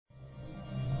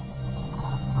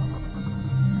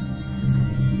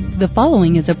The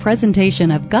following is a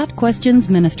presentation of Got Questions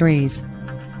Ministries.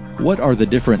 What are the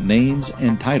different names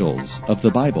and titles of the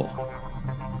Bible?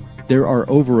 There are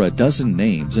over a dozen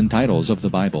names and titles of the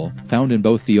Bible found in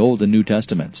both the Old and New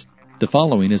Testaments. The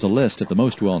following is a list of the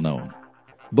most well-known.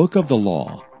 Book of the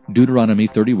Law, Deuteronomy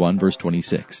 31, verse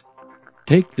 26.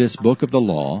 Take this book of the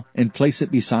law and place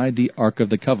it beside the Ark of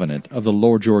the Covenant of the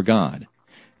Lord your God.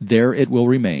 There it will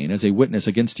remain as a witness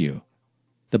against you.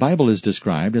 The Bible is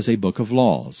described as a book of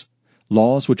laws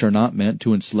which are not meant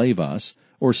to enslave us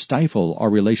or stifle our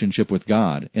relationship with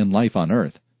God and life on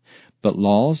earth, but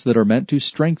laws that are meant to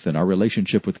strengthen our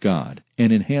relationship with God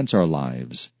and enhance our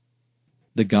lives.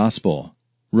 The Gospel,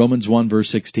 Romans 1, verse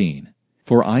 16.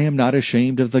 For I am not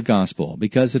ashamed of the gospel,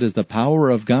 because it is the power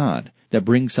of God that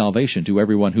brings salvation to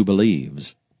everyone who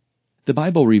believes. The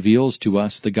Bible reveals to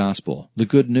us the gospel, the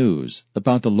good news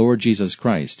about the Lord Jesus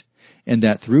Christ, and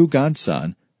that through God's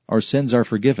Son, our sins are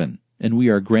forgiven, and we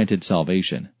are granted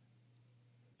salvation.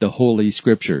 The Holy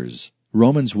Scriptures,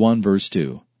 Romans 1, verse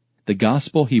 2. The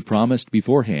gospel he promised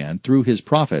beforehand through his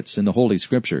prophets in the Holy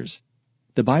Scriptures.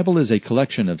 The Bible is a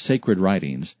collection of sacred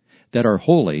writings that are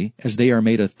holy as they are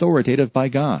made authoritative by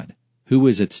God, who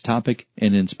is its topic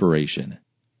and inspiration.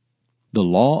 The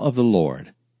Law of the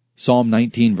Lord, Psalm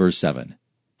 19, verse 7.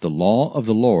 The law of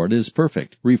the Lord is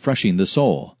perfect, refreshing the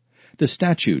soul. The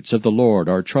statutes of the Lord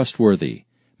are trustworthy,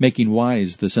 making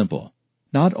wise the simple.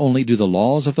 Not only do the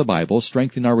laws of the Bible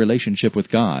strengthen our relationship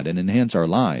with God and enhance our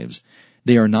lives,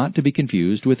 they are not to be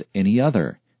confused with any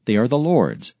other. They are the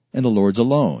Lord's, and the Lord's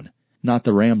alone, not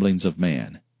the ramblings of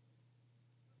man.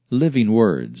 Living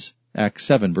words, Acts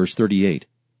 7, verse 38.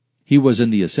 He was in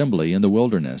the assembly in the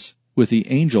wilderness, with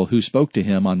the angel who spoke to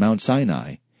him on Mount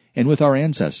Sinai, and with our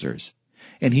ancestors,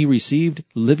 and he received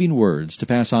living words to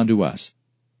pass on to us.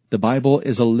 The Bible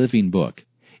is a living book,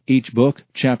 each book,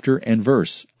 chapter, and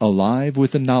verse alive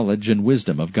with the knowledge and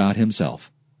wisdom of God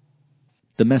himself.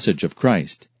 The message of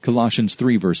Christ, Colossians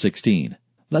 3, verse 16.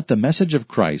 Let the message of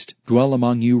Christ dwell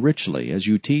among you richly as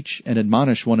you teach and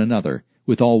admonish one another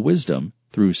with all wisdom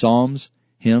through psalms,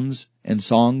 hymns, and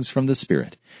songs from the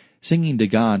Spirit, singing to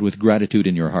God with gratitude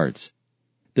in your hearts.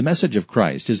 The message of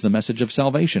Christ is the message of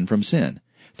salvation from sin,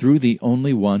 through the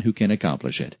only one who can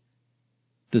accomplish it.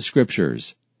 The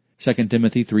Scriptures, 2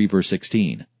 Timothy 3, verse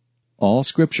 16. All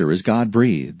Scripture is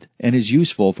God-breathed and is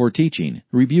useful for teaching,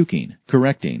 rebuking,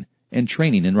 correcting, and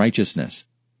training in righteousness.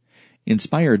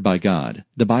 Inspired by God,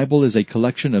 the Bible is a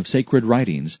collection of sacred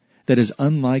writings that is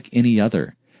unlike any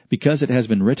other, because it has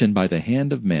been written by the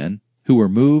hand of men who were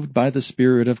moved by the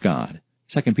Spirit of God.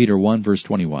 2 Peter 1, verse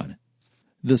 21.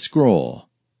 The Scroll,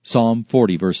 Psalm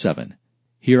 40, verse 7.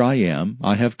 Here I am,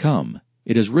 I have come.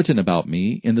 It is written about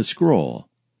me in the scroll.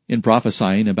 In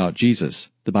prophesying about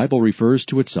Jesus, the Bible refers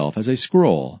to itself as a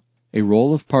scroll, a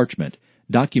roll of parchment,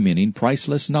 documenting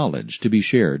priceless knowledge to be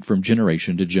shared from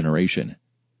generation to generation.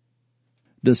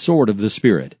 The Sword of the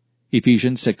Spirit,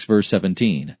 Ephesians 6, verse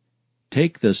 17.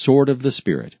 Take the sword of the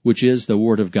Spirit, which is the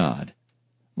Word of God.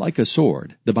 Like a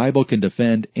sword, the Bible can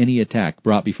defend any attack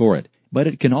brought before it, but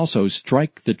it can also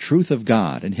strike the truth of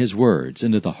God and His words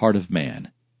into the heart of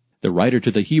man. The writer to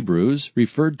the Hebrews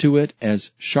referred to it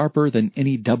as sharper than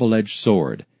any double-edged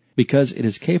sword, because it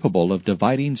is capable of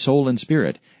dividing soul and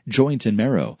spirit, joints and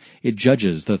marrow. It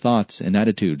judges the thoughts and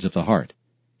attitudes of the heart.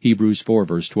 Hebrews 4,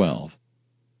 verse 12.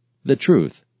 The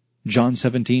truth, John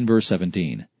 17, verse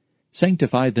 17.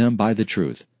 Sanctify them by the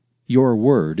truth. Your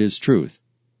word is truth.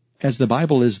 As the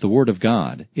Bible is the Word of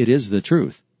God, it is the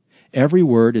truth. Every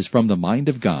word is from the mind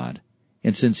of God,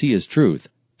 and since He is truth,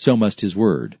 so must His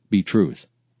word be truth.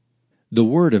 The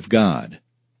Word of God,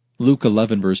 Luke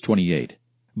 11, verse 28.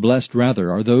 Blessed rather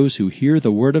are those who hear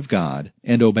the Word of God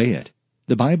and obey it.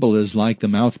 The Bible is like the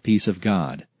mouthpiece of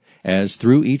God, as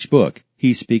through each book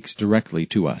He speaks directly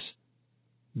to us.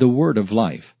 The Word of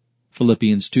Life,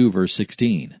 Philippians 2, verse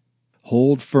 16.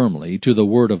 Hold firmly to the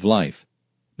Word of life.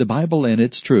 The Bible and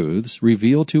its truths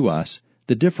reveal to us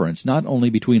the difference not only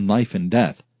between life and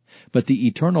death, but the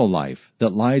eternal life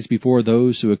that lies before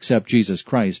those who accept Jesus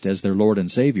Christ as their Lord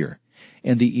and Savior,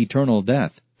 and the eternal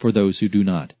death for those who do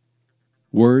not.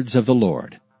 Words of the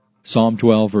Lord, Psalm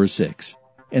 12, verse 6.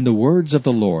 And the words of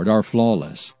the Lord are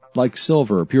flawless, like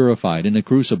silver purified in a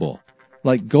crucible,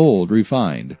 like gold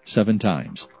refined 7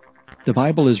 times. The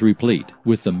Bible is replete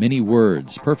with the many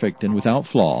words, perfect and without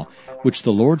flaw, which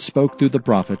the Lord spoke through the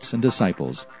prophets and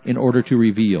disciples in order to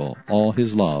reveal all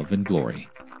His love and glory.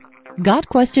 Got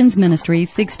Questions Ministry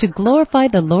seeks to glorify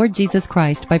the Lord Jesus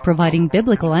Christ by providing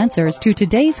biblical answers to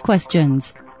today's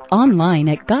questions. Online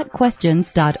at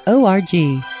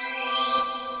GotQuestions.org.